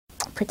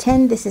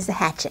Pretend this is a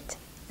hatchet.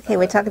 Okay,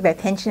 we're talking about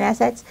pension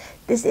assets.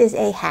 This is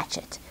a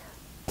hatchet.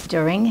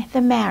 During the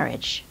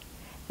marriage,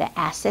 the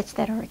assets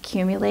that are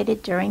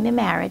accumulated during the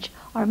marriage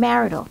are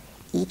marital.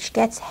 Each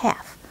gets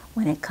half.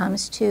 When it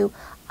comes to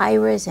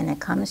IRAs and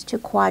it comes to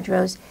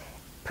quadros,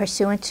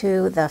 pursuant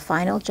to the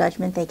final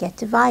judgment, they get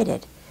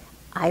divided.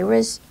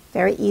 IRAs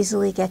very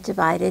easily get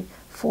divided.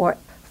 For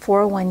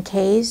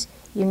 401ks,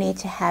 you need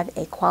to have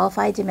a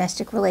qualified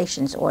domestic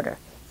relations order.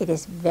 It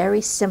is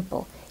very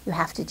simple. You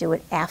have to do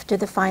it after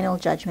the final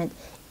judgment.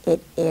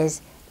 It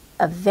is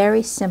a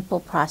very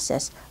simple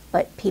process,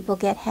 but people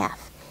get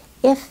half.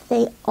 If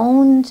they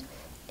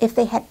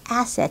had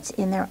assets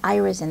in their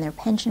IRAs and their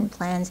pension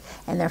plans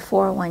and their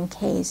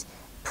 401ks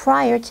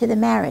prior to the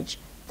marriage,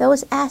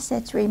 those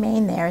assets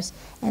remain theirs,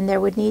 and there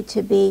would need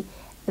to be,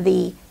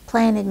 the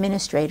plan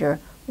administrator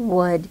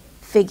would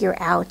figure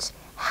out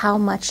how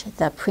much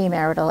the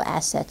premarital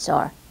assets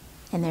are.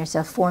 And there's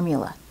a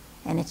formula.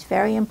 And it's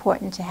very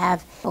important to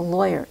have a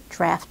lawyer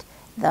draft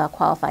the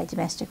qualified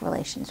domestic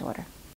relations order.